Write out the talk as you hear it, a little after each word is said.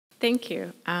Thank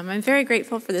you. I'm very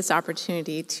grateful for this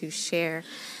opportunity to share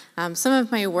some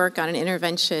of my work on an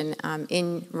intervention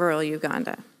in rural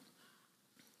Uganda.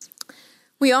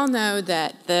 We all know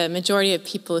that the majority of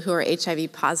people who are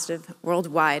HIV positive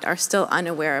worldwide are still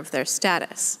unaware of their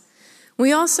status.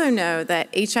 We also know that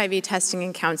HIV testing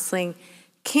and counseling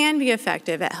can be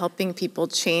effective at helping people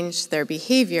change their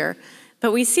behavior,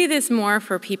 but we see this more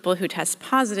for people who test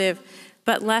positive,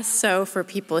 but less so for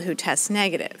people who test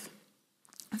negative.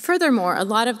 Furthermore, a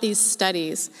lot of these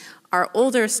studies are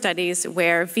older studies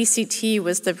where VCT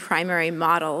was the primary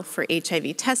model for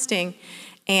HIV testing,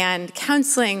 and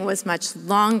counseling was much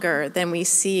longer than we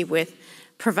see with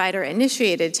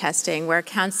provider-initiated testing, where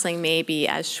counseling may be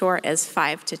as short as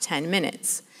 5 to 10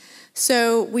 minutes.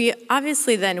 So we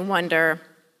obviously then wonder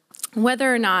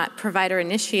whether or not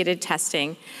provider-initiated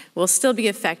testing will still be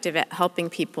effective at helping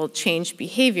people change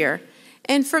behavior.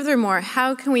 And furthermore,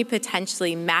 how can we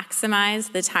potentially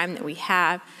maximize the time that we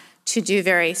have to do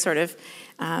very sort of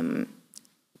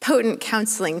potent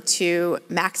counseling to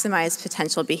maximize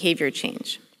potential behavior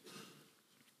change?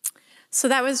 So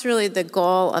that was really the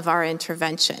goal of our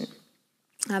intervention.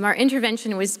 Our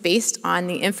intervention was based on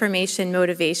the information,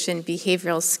 motivation,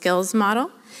 behavioral skills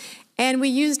model, and we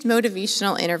used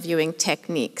motivational interviewing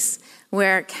techniques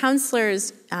where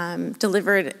counselors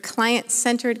delivered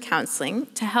client-centered counseling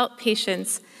to help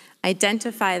patients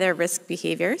identify their risk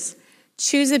behaviors,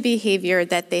 choose a behavior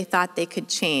that they thought they could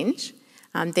change.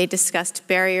 They discussed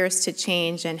barriers to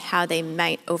change and how they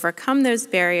might overcome those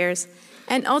barriers,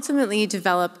 and ultimately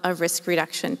develop a risk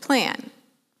reduction plan.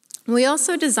 We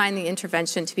also designed the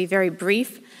intervention to be very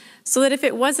brief so that if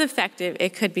it was effective,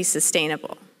 it could be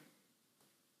sustainable.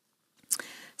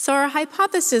 So our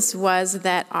hypothesis was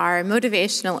that our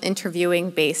motivational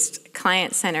interviewing-based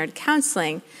client-centered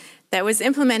counseling that was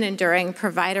implemented during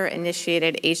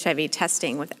provider-initiated HIV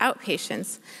testing with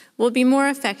outpatients will be more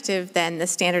effective than the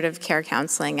standard of care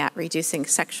counseling at reducing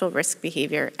sexual risk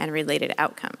behavior and related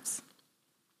outcomes.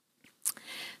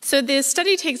 So the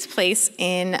study takes place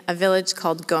in a village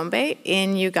called Gombe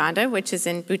in Uganda, which is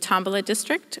in Butambala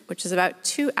district, which is about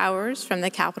 2 hours from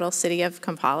the capital city of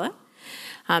Kampala.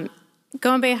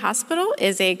 Gombe Hospital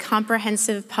is a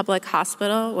comprehensive public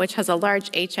hospital which has a large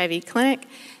HIV clinic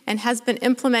and has been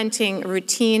implementing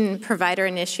routine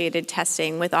provider-initiated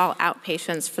testing with all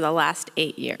outpatients for the last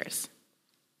 8 years.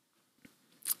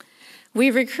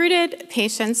 We recruited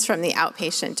patients from the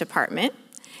outpatient department,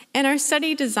 and our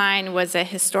study design was a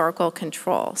historical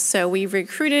control. So we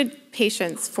recruited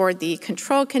patients for the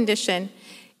control condition,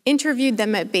 interviewed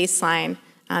them at baseline.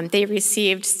 They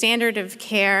received standard of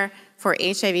care for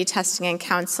HIV testing and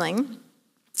counseling,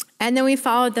 and then we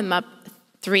followed them up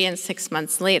 3 and 6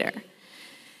 months later.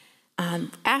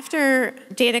 After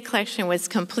data collection was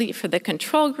complete for the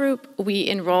control group, we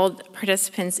enrolled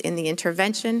participants in the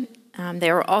intervention.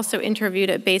 They were also interviewed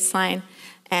at baseline,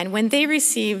 and when they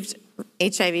received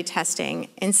HIV testing,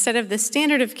 instead of the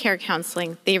standard of care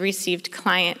counseling, they received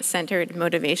client-centered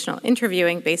motivational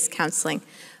interviewing-based counseling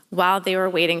while they were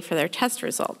waiting for their test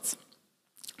results.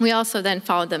 We also then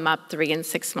followed them up 3 and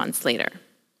 6 months later.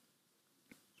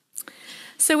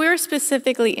 So we were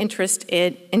specifically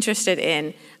interested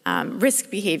in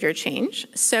risk behavior change.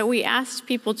 So we asked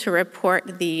people to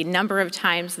report the number of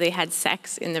times they had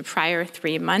sex in the prior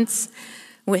 3 months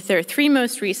with their 3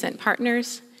 most recent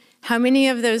partners, how many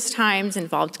of those times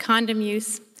involved condom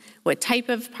use, what type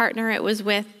of partner it was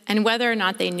with, and whether or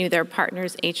not they knew their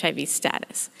partner's HIV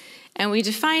status. And we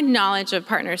defined knowledge of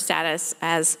partner status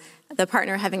as the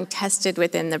partner having tested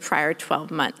within the prior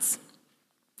 12 months.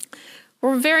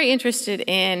 We're very interested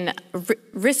in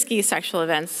risky sexual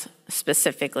events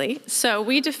specifically. So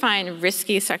we define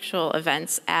risky sexual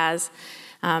events as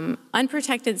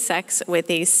unprotected sex with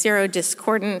a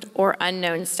serodiscordant or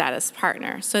unknown status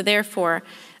partner. So therefore,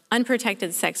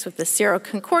 unprotected sex with a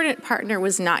seroconcordant partner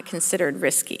was not considered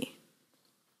risky.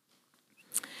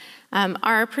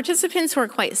 Our participants were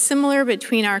quite similar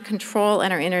between our control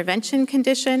and our intervention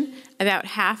condition. About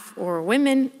half were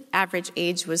women, average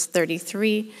age was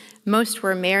 33. Most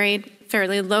were married,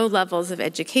 fairly low levels of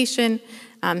education,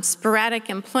 sporadic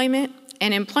employment,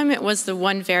 and employment was the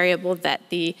one variable that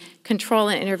the control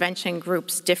and intervention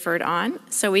groups differed on.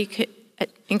 So we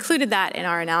included that in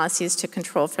our analyses to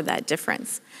control for that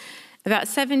difference. About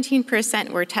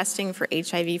 17% were testing for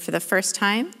HIV for the first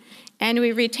time, and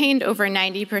we retained over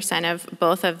 90% of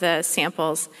both of the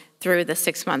samples through the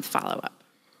 6-month follow-up.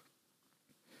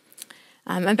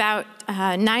 About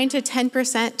 9 to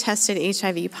 10% tested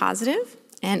HIV positive,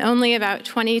 and only about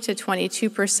 20 to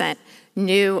 22%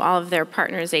 knew all of their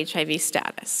partner's HIV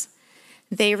status.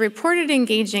 They reported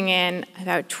engaging in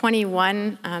about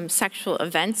 21 sexual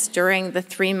events during the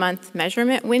 3-month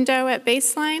measurement window at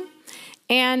baseline,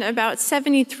 and about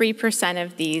 73%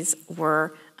 of these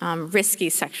were risky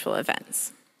sexual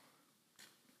events.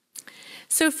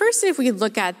 So first, if we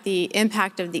look at the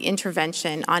impact of the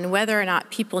intervention on whether or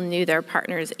not people knew their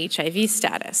partner's HIV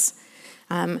status,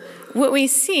 what we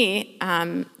see,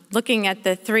 looking at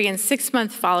the 3- and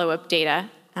 6-month follow-up data,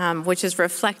 which is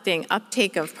reflecting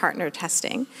uptake of partner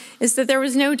testing, is that there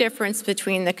was no difference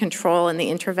between the control and the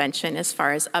intervention as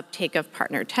far as uptake of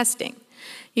partner testing.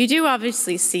 You do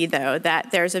obviously see, though,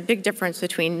 that there's a big difference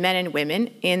between men and women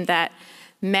in that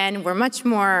men were much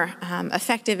more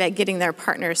effective at getting their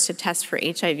partners to test for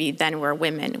HIV than were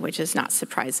women, which is not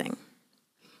surprising.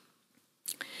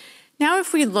 Now,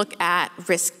 if we look at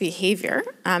risk behavior,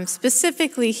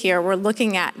 specifically here, we're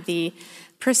looking at the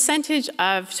percentage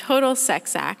of total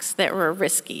sex acts that were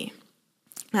risky.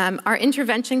 Our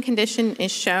intervention condition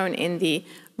is shown in the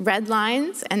red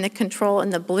lines and the control in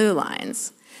the blue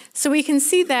lines. So we can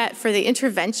see that for the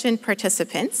intervention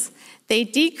participants, they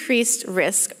decreased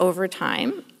risk over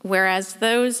time, whereas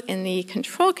those in the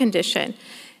control condition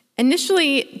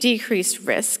initially decreased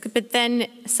risk, but then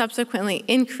subsequently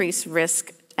increased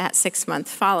risk at 6-month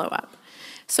follow-up.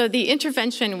 So the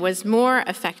intervention was more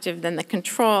effective than the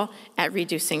control at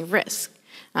reducing risk.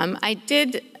 I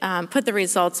did put the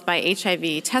results by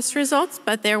HIV test results,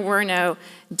 but there were no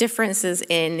differences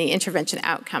in the intervention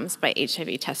outcomes by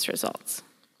HIV test results.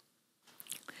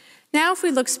 Now, if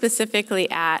we look specifically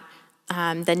at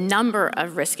the number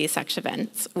of risky sex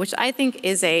events, which I think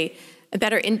is a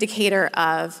better indicator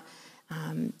of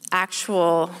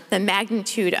the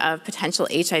magnitude of potential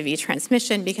HIV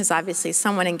transmission, because obviously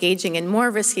someone engaging in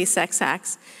more risky sex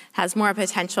acts has more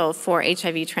potential for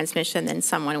HIV transmission than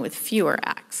someone with fewer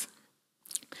acts.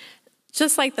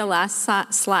 Just like the last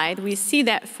slide, we see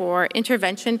that for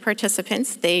intervention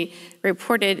participants, they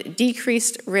reported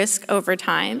decreased risk over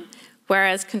time,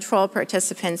 whereas control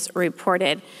participants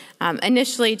reported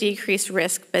initially decreased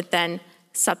risk, but then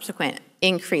subsequent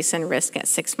increase in risk at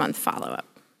 6-month follow-up.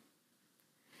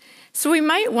 So we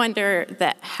might wonder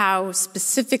that how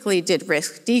specifically did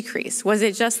risk decrease? Was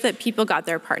it just that people got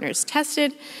their partners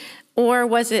tested, or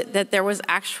was it that there was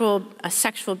a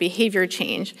sexual behavior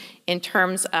change in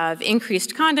terms of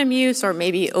increased condom use or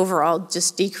maybe overall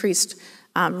just decreased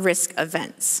risk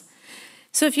events?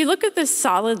 So if you look at the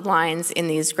solid lines in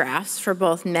these graphs for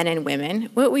both men and women,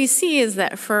 what we see is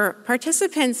that for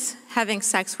participants having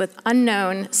sex with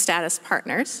unknown status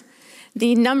partners,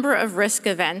 the number of risk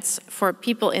events for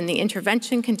people in the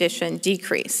intervention condition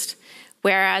decreased,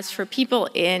 whereas for people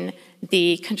in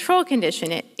the control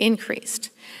condition, it increased.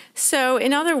 So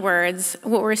in other words,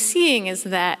 what we're seeing is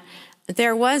that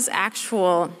there was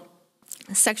actual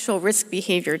sexual risk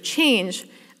behavior change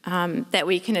that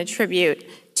we can attribute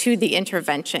to the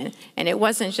intervention, and it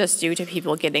wasn't just due to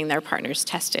people getting their partners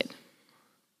tested.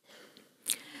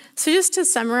 So just to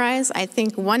summarize, I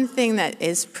think one thing that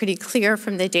is pretty clear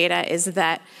from the data is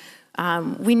that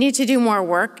we need to do more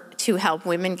work to help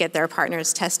women get their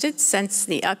partners tested, since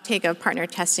the uptake of partner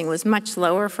testing was much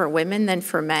lower for women than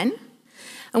for men.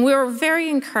 And we were very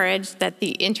encouraged that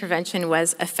the intervention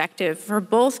was effective for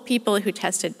both people who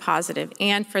tested positive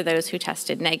and for those who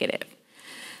tested negative.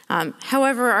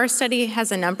 However, our study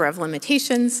has a number of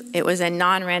limitations. It was a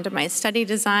non-randomized study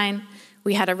design.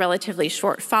 We had a relatively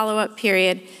short follow-up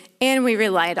period, and we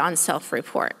relied on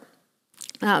self-report.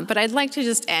 But I'd like to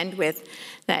just end with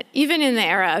that even in the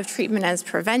era of treatment as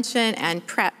prevention and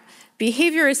PrEP,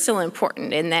 behavior is still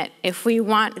important in that if we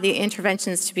want the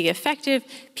interventions to be effective,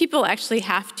 people actually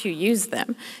have to use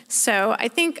them. So I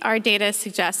think our data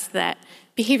suggests that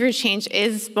behavior change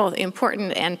is both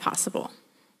important and possible.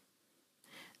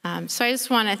 So I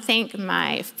just want to thank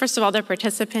first of all, the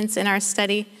participants in our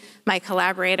study, my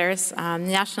collaborators, the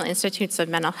National Institutes of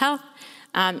Mental Health,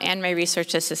 and my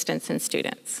research assistants and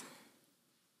students.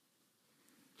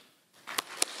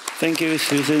 Thank you,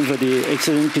 Susan, for the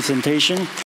excellent presentation.